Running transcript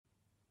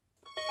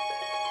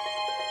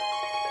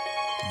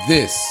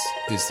This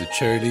is the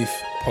Cherryleaf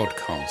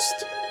Podcast.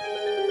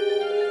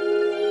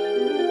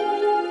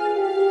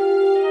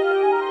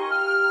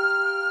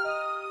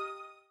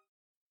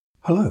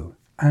 Hello,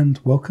 and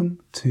welcome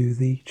to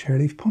the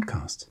Cherryleaf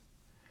Podcast.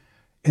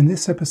 In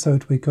this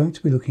episode, we're going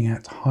to be looking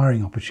at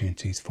hiring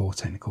opportunities for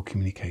technical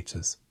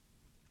communicators.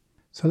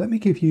 So let me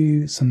give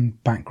you some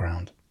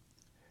background.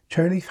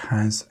 Cherryleaf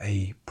has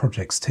a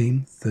projects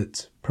team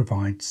that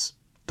provides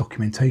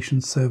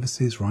documentation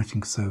services,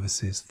 writing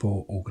services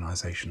for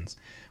organisations.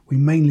 We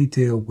mainly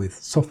deal with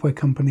software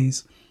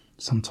companies,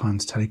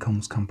 sometimes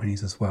telecoms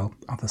companies as well,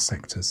 other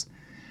sectors.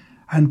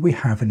 And we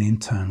have an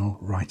internal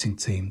writing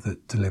team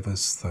that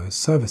delivers those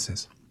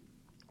services.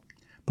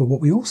 But what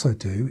we also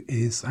do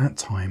is at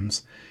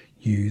times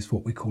use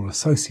what we call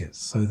associates.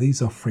 So these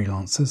are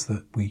freelancers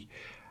that we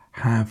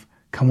have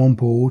come on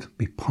board,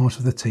 be part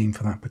of the team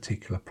for that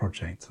particular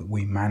project that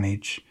we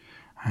manage,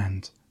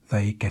 and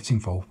they get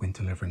involved in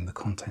delivering the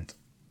content.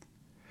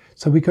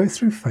 So we go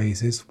through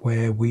phases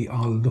where we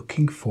are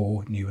looking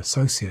for new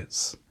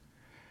associates.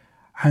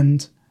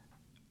 And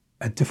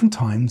at different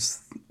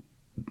times,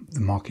 the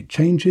market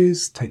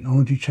changes,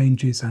 technology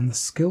changes, and the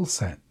skill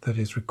set that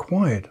is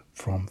required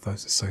from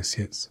those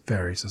associates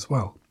varies as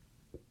well.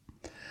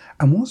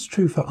 And what's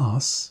true for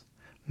us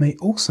may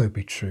also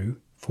be true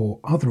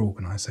for other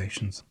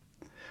organisations.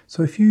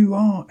 So if you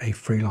are a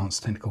freelance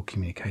technical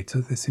communicator,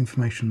 this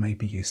information may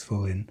be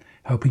useful in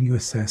helping you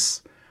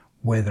assess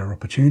where there are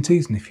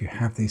opportunities, and if you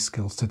have these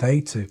skills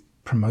today, to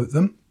promote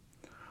them,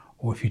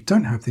 or if you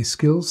don't have these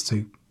skills,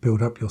 to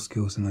build up your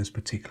skills in those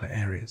particular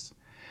areas.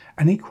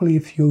 And equally,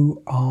 if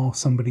you are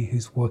somebody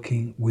who's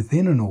working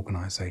within an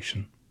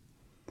organisation,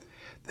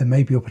 there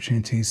may be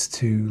opportunities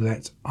to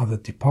let other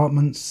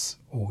departments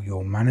or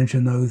your manager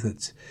know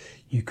that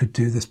you could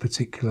do this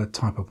particular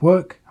type of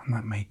work, and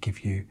that may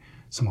give you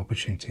some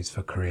opportunities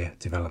for career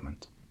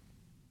development.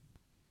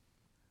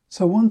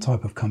 So one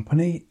type of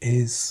company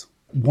is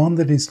one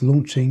that is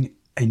launching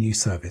a new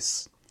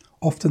service.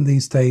 Often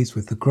these days,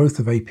 with the growth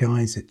of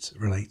APIs, it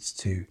relates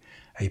to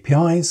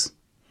APIs,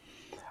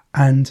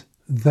 and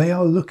they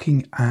are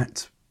looking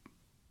at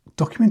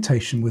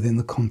documentation within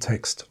the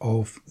context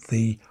of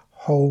the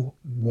whole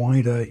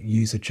wider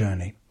user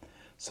journey.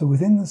 So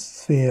within the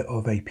sphere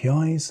of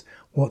APIs,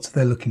 what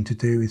they're looking to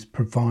do is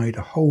provide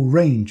a whole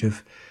range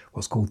of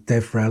what's called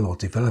DevRel or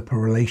developer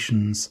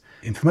relations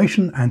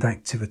information and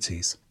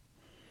activities.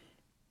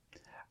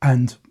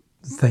 And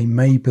they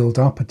may build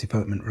up a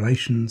development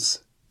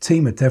relations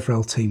team, a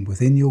DevRel team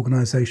within the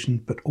organisation,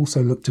 but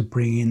also look to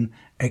bring in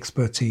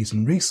expertise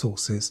and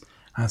resources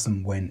as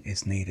and when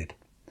is needed.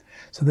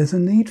 So there's a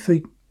need for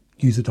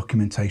user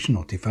documentation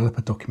or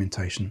developer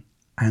documentation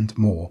and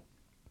more,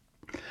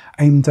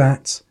 aimed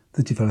at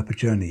the developer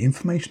journey,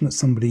 information that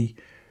somebody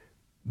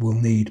will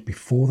need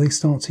before they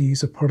start to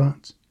use a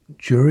product,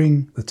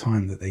 during the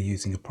time that they're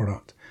using a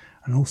product,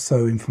 and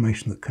also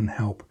information that can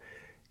help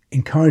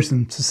encourage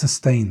them to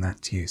sustain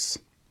that use.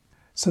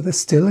 So there's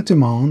still a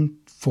demand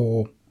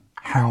for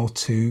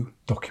how-to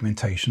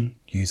documentation,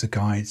 user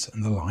guides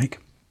and the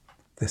like.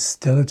 There's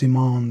still a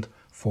demand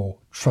for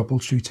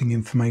troubleshooting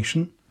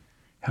information,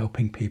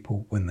 helping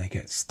people when they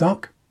get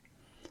stuck,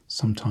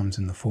 sometimes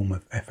in the form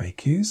of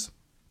FAQs.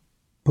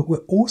 But we're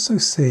also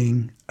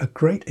seeing a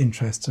great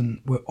interest,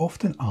 and we're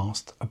often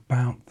asked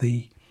about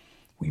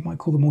we might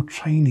call the more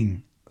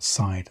training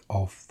side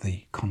of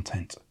the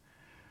content.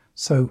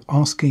 So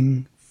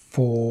asking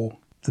for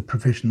the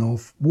provision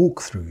of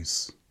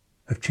walkthroughs,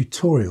 of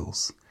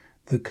tutorials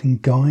that can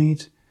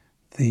guide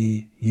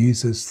the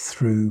users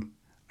through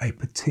a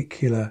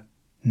particular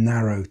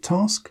narrow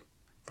task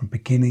from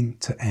beginning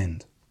to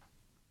end.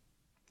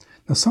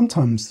 Now,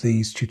 sometimes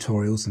these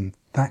tutorials in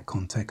that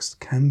context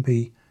can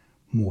be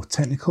more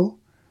technical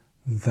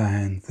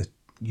than the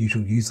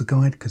usual user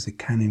guide because it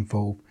can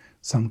involve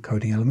some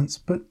coding elements,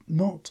 but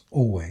not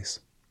always.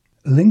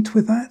 Linked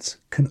with that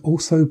can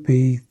also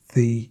be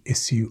the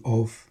issue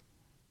of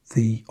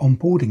the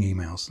onboarding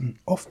emails. And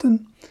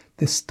often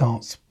this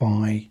starts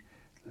by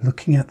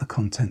looking at the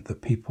content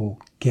that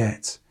people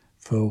get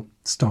for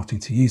starting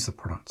to use the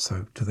product.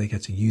 So do they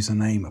get a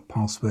username, a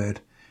password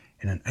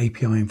in an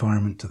API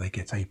environment? Do they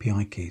get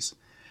API keys?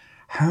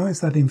 How is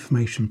that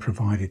information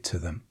provided to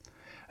them?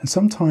 And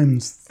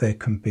sometimes there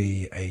can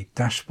be a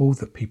dashboard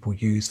that people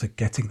use for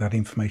getting that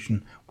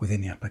information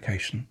within the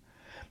application.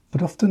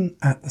 But often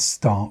at the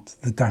start,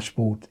 the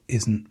dashboard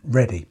isn't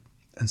ready.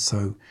 And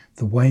so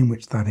the way in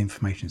which that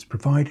information is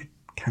provided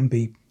can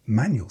be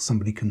manual.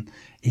 Somebody can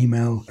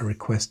email a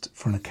request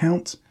for an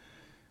account,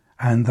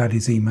 and that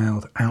is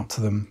emailed out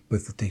to them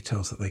with the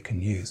details that they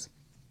can use.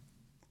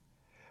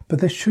 But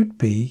there should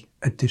be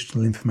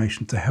additional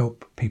information to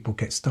help people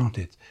get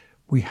started.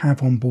 We have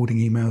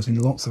onboarding emails in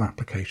lots of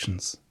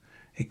applications.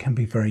 It can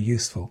be very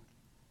useful.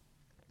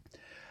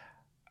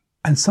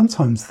 And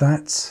sometimes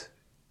that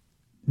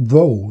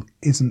role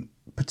isn't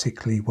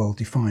particularly well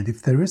defined.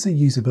 If there is a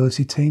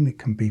usability team, it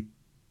can be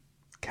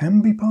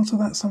part of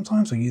that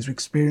sometimes, or user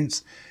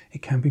experience,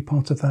 it can be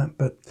part of that.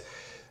 But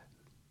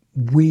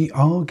we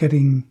are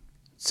getting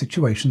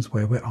situations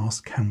where we're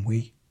asked, can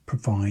we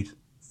provide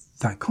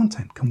that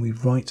content? Can we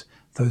write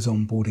those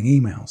onboarding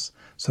emails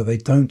so they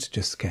don't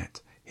just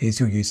get, here's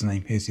your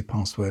username, here's your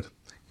password,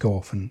 go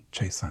off and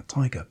chase that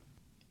tiger?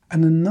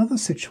 And another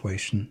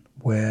situation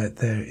where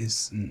there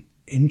is an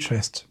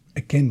interest,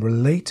 again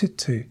related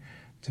to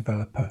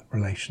developer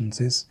relations,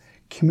 is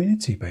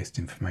community-based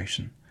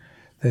information.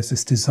 There's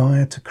this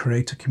desire to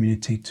create a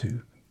community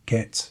to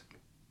get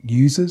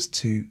users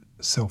to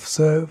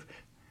self-serve,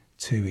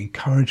 to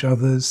encourage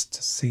others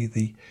to see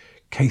the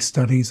case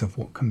studies of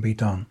what can be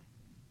done.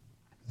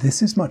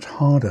 This is much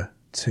harder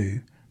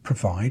to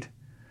provide.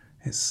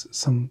 It's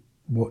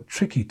somewhat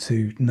tricky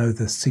to know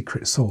the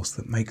secret sauce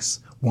that makes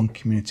one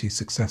community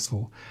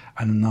successful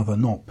and another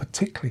not,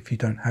 particularly if you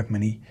don't have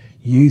many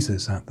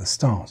users at the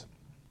start.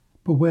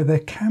 But where there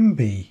can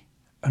be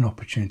an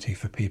opportunity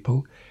for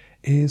people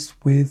is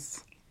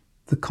with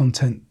the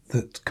content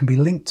that can be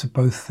linked to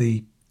both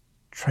the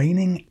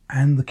training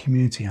and the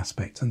community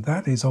aspect, and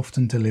that is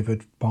often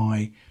delivered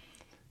by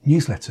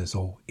newsletters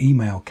or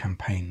email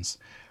campaigns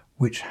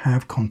which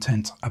have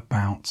content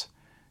about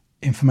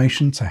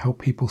information to help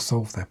people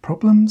solve their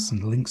problems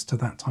and links to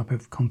that type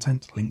of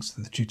content, links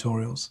to the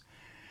tutorials.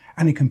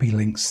 And it can be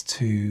links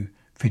to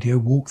video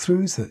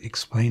walkthroughs that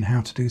explain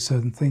how to do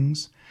certain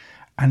things,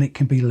 and it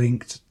can be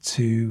linked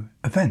to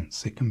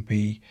events. It can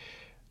be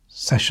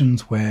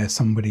sessions where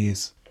somebody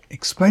is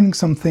explaining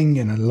something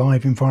in a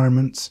live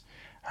environment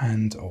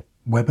or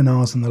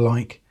webinars and the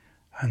like,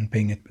 and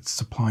being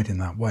supplied in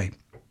that way.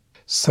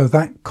 So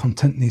that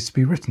content needs to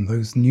be written,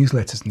 those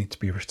newsletters need to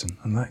be written,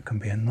 and that can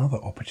be another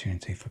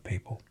opportunity for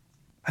people.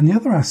 And the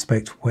other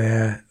aspect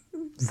where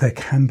there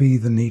can be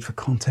the need for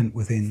content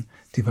within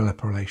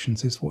developer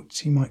relations is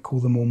what you might call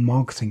the more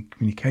marketing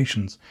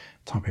communications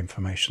type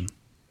information.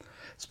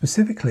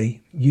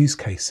 Specifically, use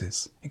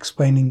cases,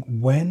 explaining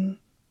when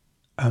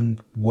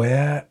and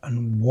where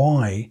and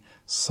why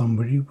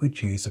somebody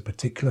would use a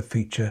particular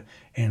feature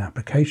in an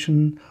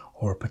application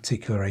or a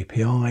particular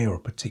API or a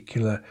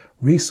particular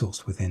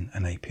resource within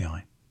an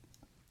API.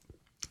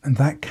 And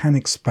that can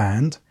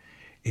expand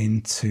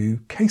into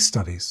case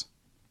studies.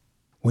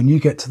 When you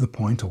get to the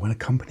point, or when a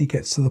company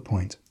gets to the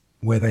point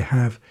where they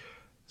have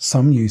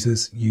some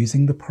users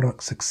using the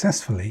product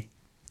successfully,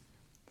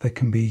 there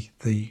can be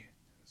the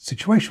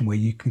situation where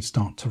you can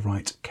start to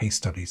write case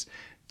studies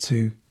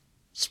to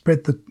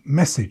spread the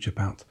message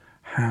about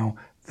how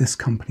this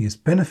company has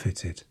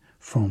benefited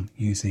from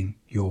using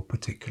your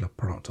particular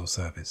product or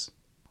service.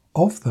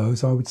 Of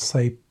those, I would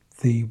say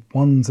the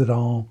ones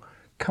that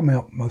come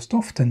out most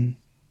often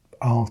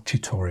are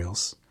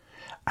tutorials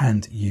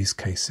and use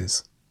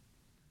cases.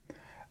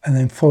 And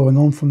then following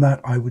on from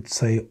that, I would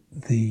say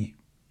the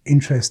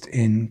interest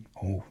in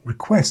or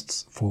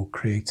requests for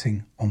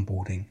creating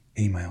onboarding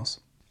emails.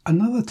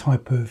 Another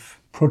type of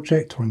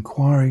project or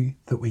inquiry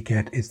that we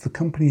get is the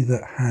company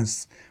that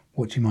has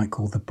what you might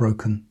call the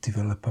broken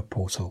developer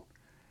portal.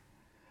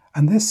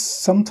 And this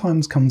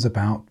sometimes comes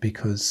about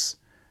because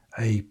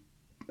a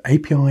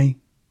API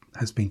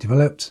has been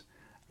developed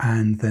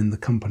and then the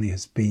company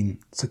has been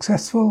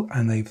successful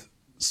and they've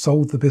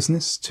sold the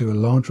business to a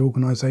larger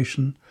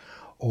organization,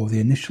 or the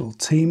initial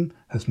team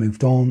has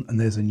moved on and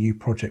there's a new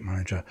project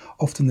manager.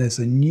 Often there's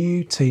a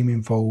new team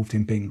involved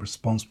in being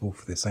responsible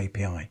for this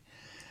API.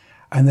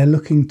 And they're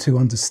looking to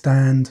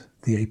understand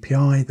the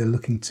API, they're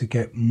looking to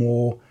get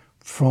more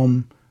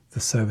from the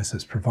service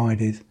that's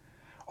provided.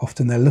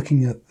 Often they're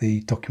looking at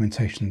the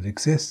documentation that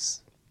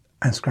exists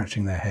and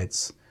scratching their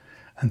heads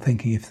and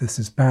thinking, if this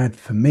is bad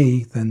for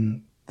me,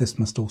 then this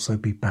must also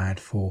be bad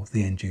for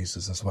the end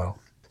users as well.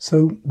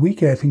 So we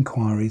get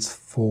inquiries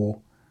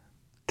for,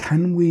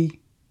 can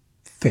we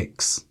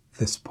fix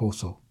this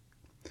portal?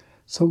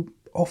 So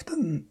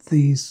often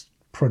these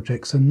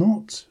projects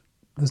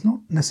there's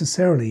not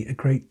necessarily a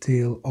great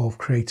deal of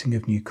creating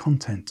of new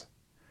content.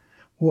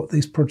 What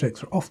these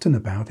projects are often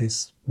about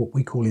is what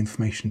we call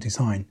information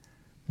design,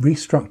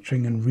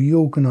 restructuring and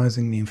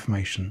reorganizing the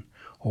information,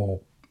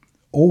 or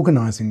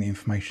organizing the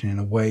information in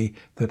a way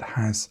that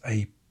has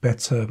a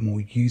better,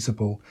 more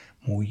usable,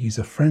 more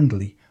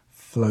user-friendly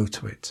flow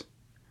to it.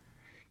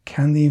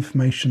 Can the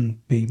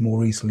information be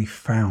more easily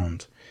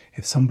found?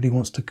 If somebody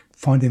wants to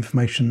find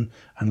information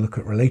and look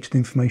at related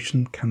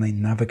information, can they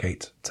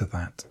navigate to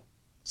that?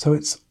 So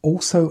it's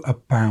also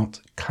about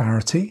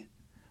clarity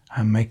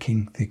and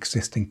making the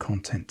existing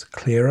content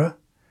clearer.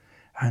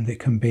 And it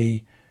can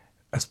be,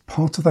 as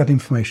part of that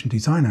information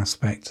design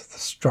aspect, the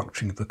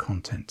structuring of the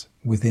content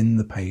within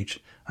the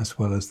page, as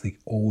well as the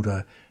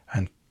order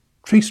and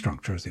tree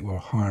structure, as it were,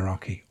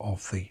 hierarchy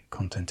of the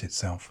content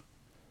itself.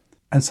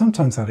 And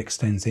sometimes that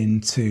extends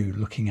into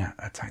looking at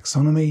a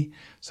taxonomy.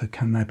 So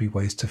can there be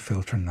ways to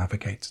filter and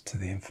navigate to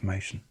the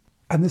information?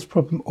 And this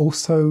problem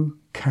also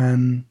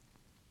can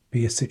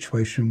be a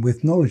situation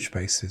with knowledge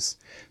bases.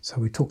 So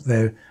we talked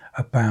there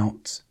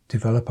about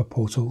developer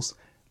portals.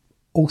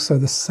 Also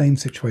the same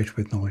situation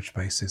with knowledge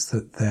bases,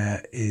 that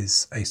there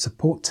is a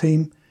support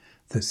team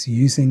that's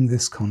using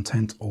this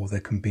content, or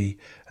there can be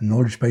a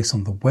knowledge base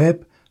on the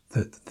web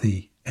that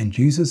the end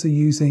users are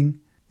using,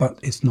 but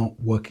it's not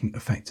working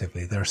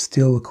effectively. There are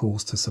still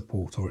calls to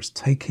support, or it's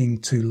taking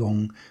too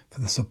long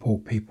for the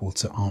support people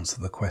to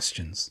answer the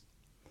questions.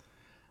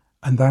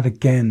 And that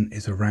again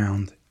is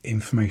around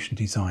information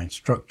design,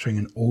 structuring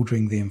and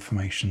ordering the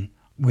information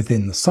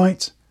within the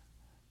site,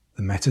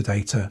 the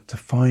metadata to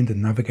find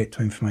and navigate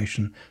to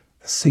information,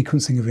 the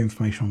sequencing of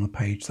information on the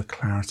page, the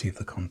clarity of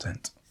the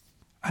content.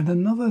 And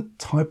another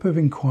type of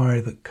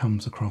inquiry that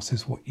comes across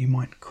is what you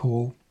might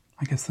call,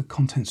 I guess, the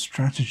content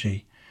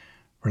strategy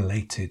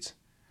related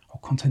or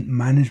content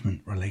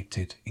management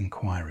related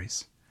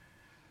inquiries.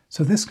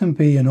 So this can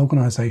be an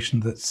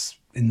organisation that's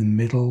in the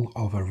middle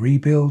of a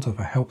rebuild of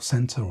a help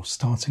centre or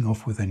starting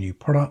off with a new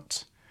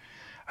product,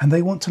 and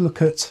they want to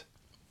look at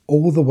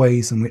all the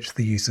ways in which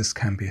the users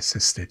can be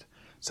assisted.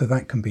 So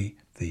that can be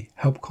the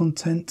help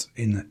content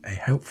in a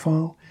help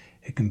file,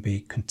 it can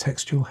be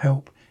contextual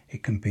help,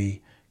 it can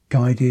be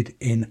guided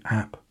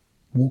in-app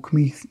walk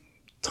me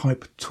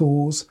type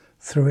tours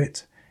through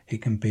it,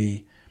 it can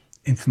be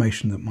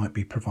information that might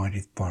be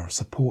provided via a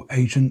support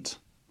agent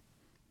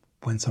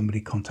when somebody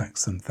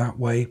contacts them that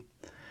way.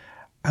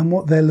 And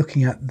what they're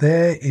looking at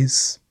there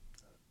is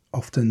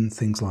often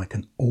things like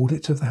an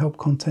audit of the help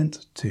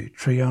content to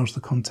triage the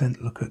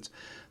content, look at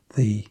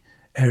the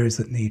areas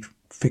that need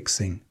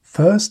fixing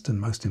first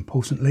and most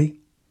importantly.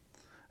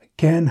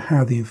 Again,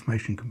 how the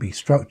information can be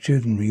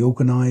structured and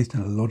reorganized in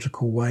a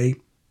logical way.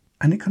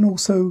 And it can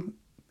also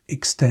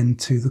extend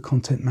to the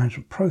content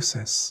management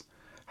process.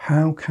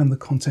 How can the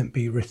content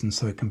be written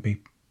so it can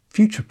be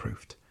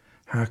future-proofed?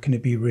 How can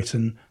it be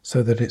written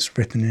so that it's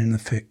written in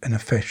an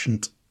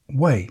efficient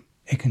way?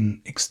 It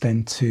can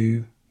extend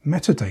to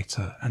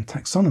metadata and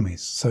taxonomies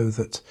so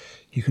that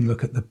you can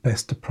look at the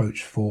best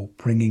approach for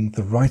bringing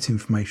the right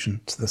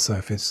information to the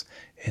surface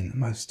in the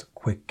most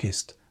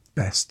quickest,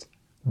 best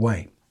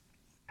way.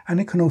 And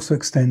it can also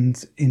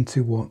extend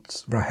into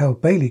what Rahel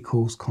Bailey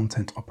calls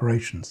content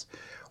operations.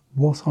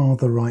 What are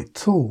the right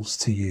tools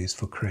to use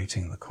for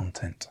creating the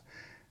content?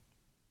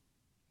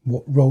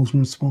 What roles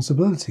and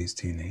responsibilities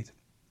do you need?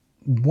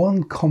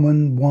 One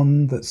common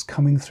one that's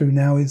coming through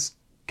now is,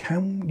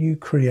 can you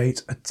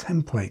create a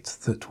template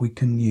that we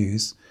can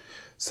use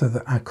so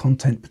that our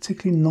content,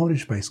 particularly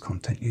knowledge-based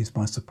content used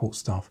by support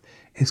staff,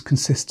 is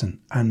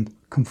consistent and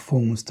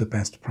conforms to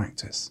best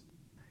practice?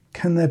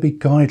 Can there be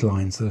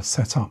guidelines that are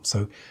set up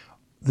so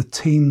the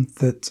team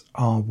that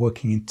are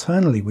working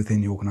internally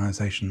within the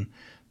organisation,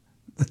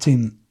 the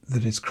team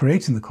that is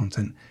creating the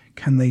content,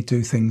 can they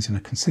do things in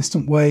a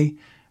consistent way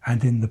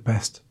and in the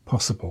best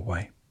possible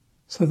way?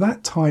 So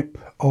that type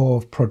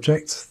of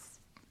project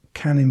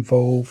can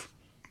involve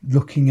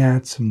looking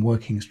at and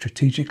working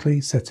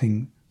strategically,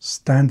 setting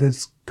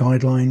standards,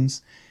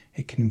 guidelines.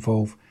 It can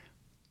involve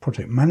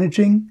project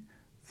managing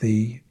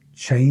the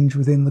change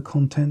within the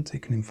content.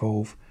 It can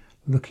involve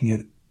looking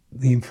at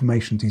the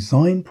information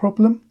design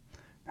problem,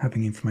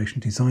 having information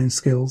design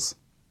skills,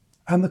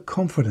 and the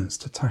confidence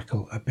to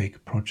tackle a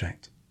big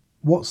project.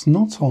 What's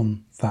not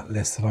on that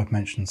list that I've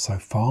mentioned so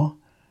far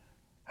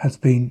has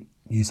been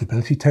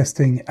usability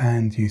testing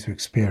and user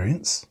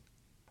experience,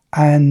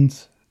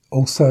 and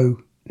also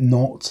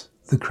not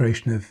the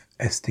creation of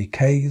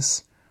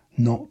SDKs,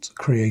 not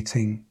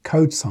creating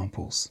code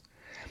samples.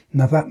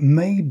 Now that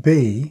may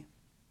be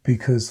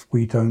because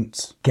we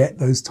don't get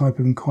those type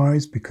of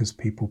inquiries because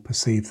people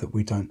perceive that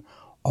we don't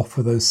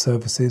offer those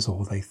services,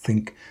 or they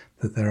think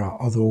that there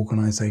are other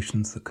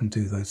organisations that can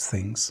do those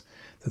things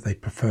that they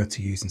prefer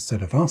to use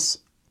instead of us.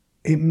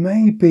 It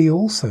may be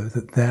also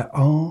that there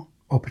are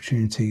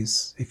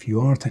opportunities, if you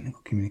are a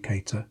technical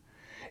communicator,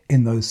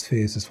 in those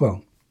spheres as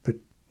well, but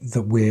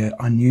that we're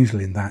unusual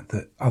in that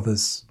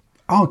others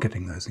are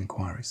getting those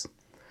inquiries.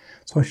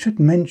 So I should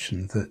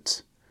mention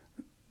that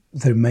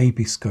there may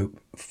be scope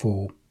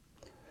for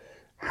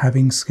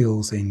having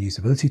skills in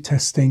usability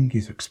testing,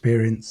 user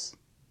experience,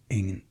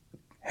 in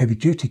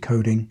heavy-duty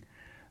coding,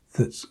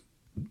 that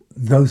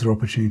those are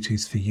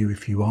opportunities for you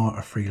if you are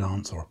a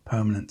freelance or a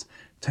permanent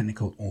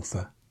technical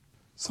author.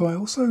 So I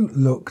also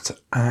looked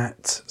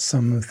at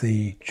some of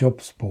the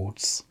jobs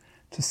boards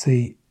to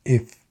see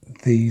if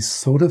these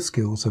sort of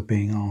skills are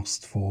being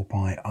asked for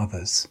by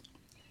others.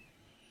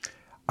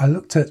 I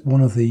looked at one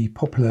of the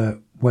popular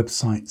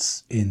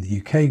websites in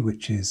the UK,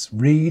 which is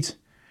Reed,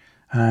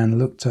 and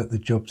looked at the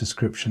job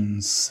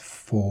descriptions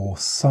for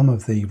some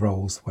of the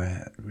roles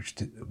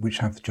which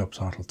have the job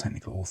title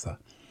technical author.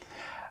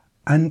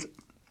 And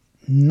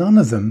none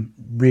of them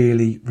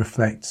really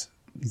reflect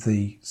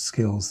the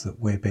skills that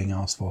we're being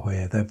asked for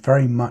here. They're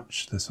very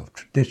much the sort of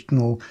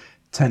traditional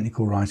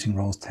technical writing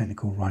roles,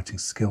 technical writing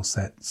skill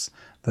sets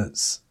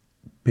that's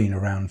been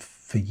around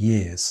for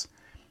years.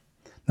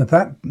 Now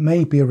that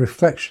may be a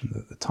reflection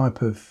that the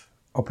type of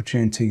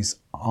opportunities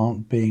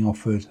aren't being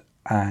offered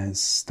as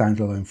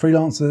standalone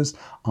freelancers,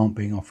 aren't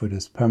being offered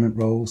as permanent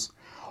roles,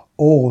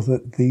 or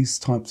that these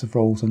types of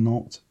roles are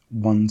not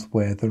ones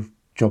where the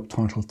job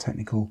title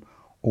technical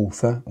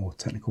author or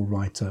technical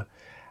writer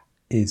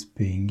is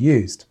being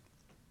used.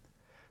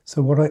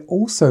 So what I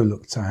also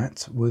looked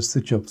at was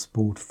the jobs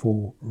board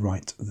for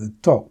Write the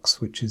Docs,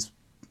 which is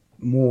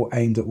more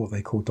aimed at what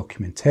they call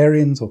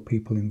documentarians, or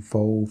people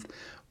involved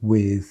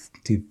with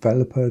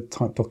developer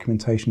type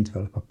documentation,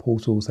 developer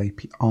portals,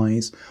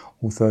 APIs,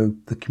 although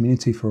the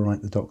community for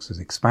Write the Docs has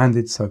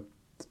expanded, so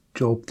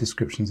job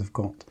descriptions have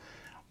got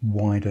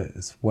wider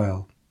as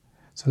well.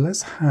 So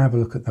let's have a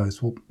look at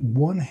those. Well,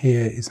 one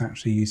here is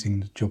actually using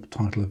the job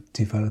title of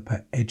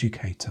Developer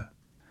Educator,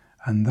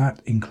 and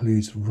that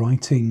includes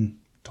writing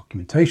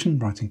documentation,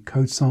 writing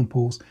code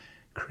samples,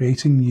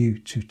 creating new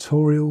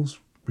tutorials,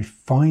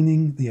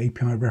 refining the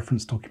API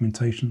reference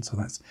documentation, so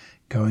that's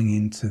going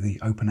into the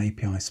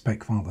OpenAPI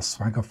spec file, the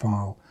Swagger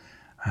file,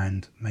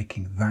 and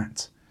making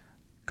that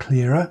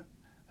clearer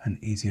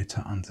and easier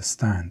to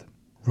understand.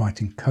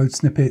 Writing code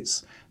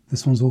snippets.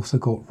 This one's also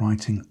got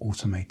writing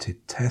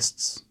automated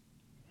tests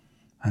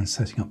and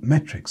setting up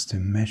metrics to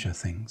measure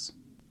things.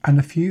 And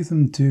a few of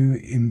them do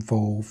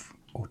involve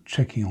or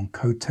checking on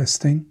code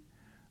testing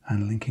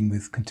and linking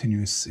with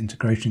continuous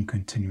integration,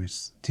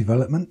 continuous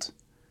development,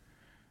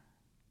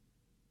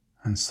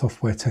 and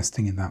software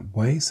testing in that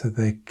way. So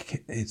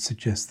it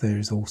suggests there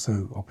is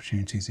also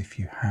opportunities if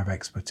you have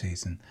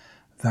expertise in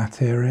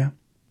that area.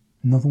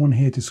 Another one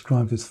here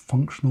described as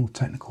functional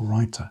technical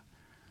writer.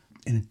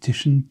 In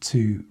addition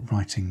to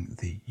writing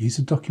the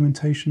user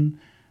documentation,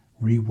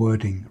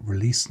 rewording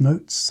release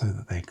notes so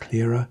that they're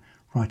clearer,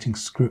 writing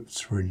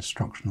scripts for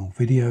instructional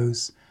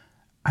videos,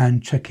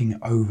 and checking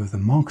over the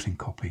marketing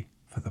copy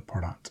for the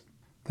product.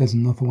 There's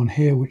another one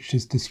here which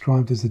is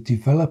described as a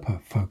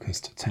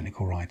developer-focused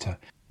technical writer.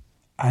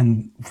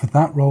 And for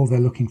that role, they're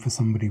looking for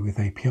somebody with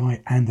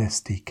API and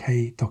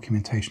SDK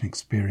documentation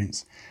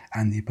experience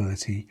and the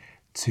ability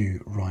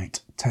to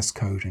write test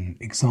code and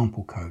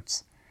example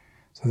codes.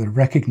 So they're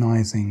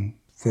recognizing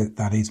that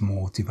that is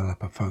more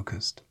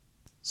developer-focused.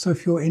 So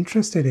if you're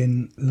interested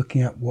in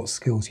looking at what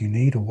skills you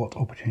need or what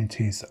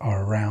opportunities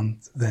are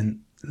around,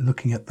 then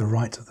looking at the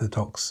Write the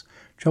Docs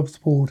jobs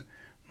board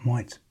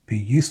might be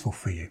useful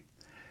for you.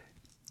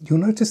 You'll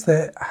notice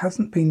there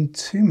hasn't been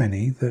too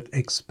many that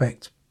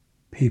expect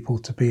people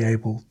to be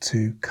able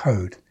to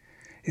code.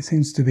 It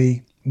seems to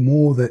be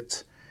more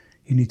that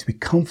you need to be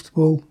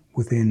comfortable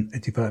within a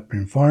developer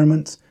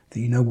environment, that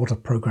you know what a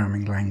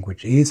programming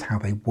language is, how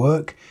they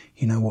work,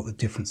 you know what the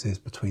difference is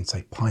between,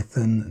 say,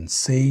 Python and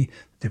C,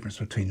 the difference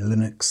between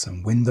Linux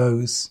and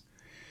Windows.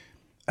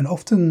 And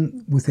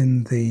often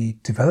within the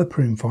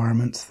developer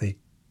environment, the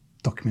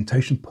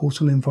documentation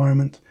portal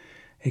environment,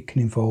 it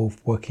can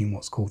involve working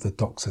what's called the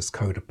Docs as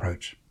Code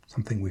approach,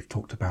 something we've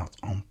talked about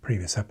on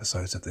previous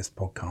episodes of this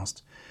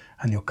podcast.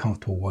 And you're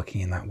comfortable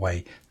working in that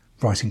way,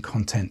 writing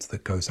content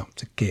that goes up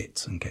to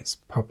Git and gets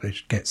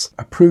published, gets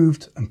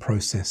approved and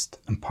processed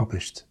and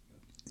published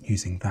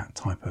using that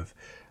type of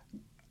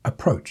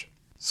approach.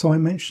 So I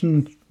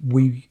mentioned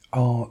we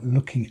are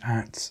looking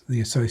at the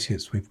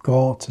associates we've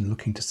got and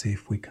looking to see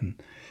if we can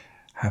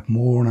have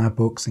more on our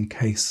books in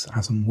case,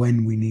 as and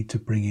when we need to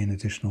bring in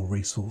additional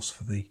resource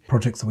for the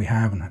projects that we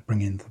have and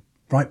bring in the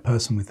right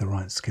person with the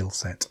right skill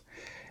set.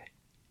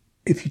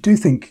 If you do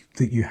think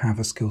that you have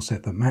a skill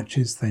set that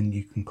matches, then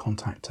you can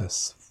contact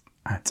us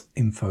at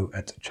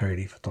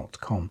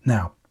info@cherryleaf.com.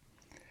 Now,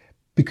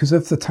 because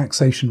of the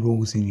taxation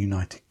rules in the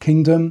United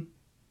Kingdom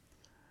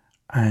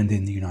and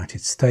in the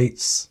United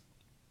States,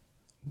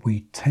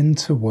 we tend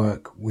to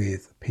work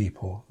with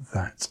people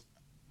that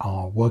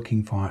are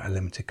working via a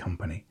limited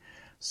company.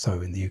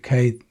 So in the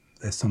UK,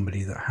 there's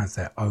somebody that has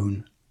their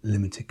own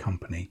limited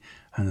company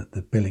and that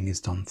the billing is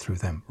done through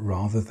them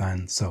rather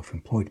than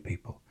self-employed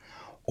people.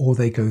 Or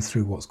they go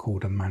through what's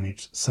called a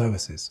managed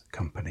services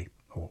company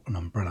or an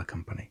umbrella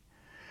company.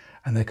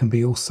 And there can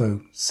be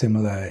also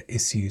similar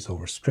issues or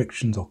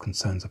restrictions or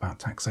concerns about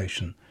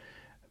taxation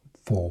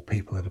for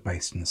people that are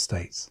based in the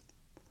States.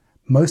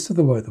 Most of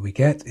the work that we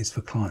get is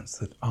for clients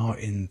that are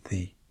in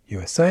the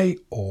USA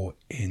or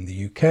in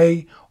the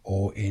UK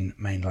or in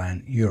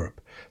mainland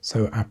Europe.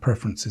 So our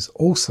preference is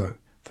also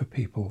for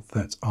people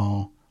that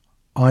are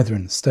either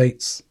in the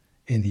States,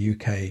 in the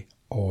UK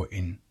or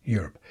in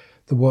Europe.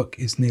 The work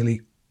is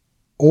nearly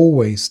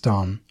always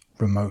done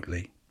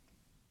remotely,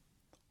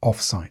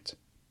 off-site.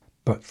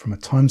 But from a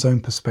time zone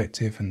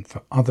perspective and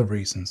for other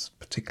reasons,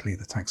 particularly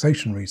the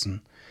taxation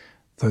reason,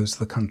 those are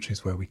the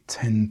countries where we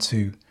tend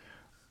to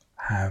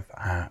have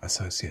our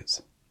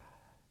associates.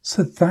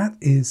 So that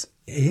is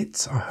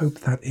it. I hope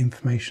that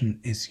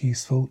information is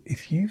useful.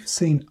 If you've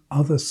seen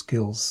other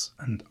skills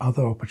and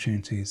other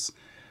opportunities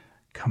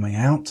coming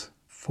out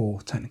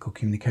for technical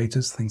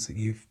communicators, things that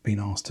you've been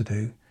asked to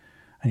do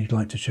and you'd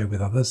like to share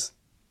with others,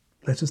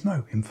 let us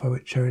know,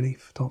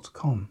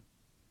 info@cherryleaf.com.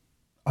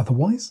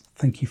 Otherwise,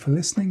 thank you for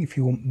listening. If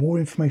you want more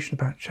information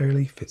about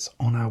Cherryleaf, it's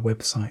on our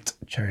website,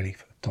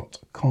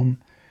 cherryleaf.com.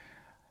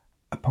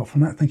 Apart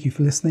from that, thank you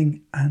for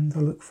listening, and I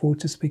look forward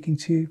to speaking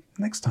to you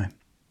next time.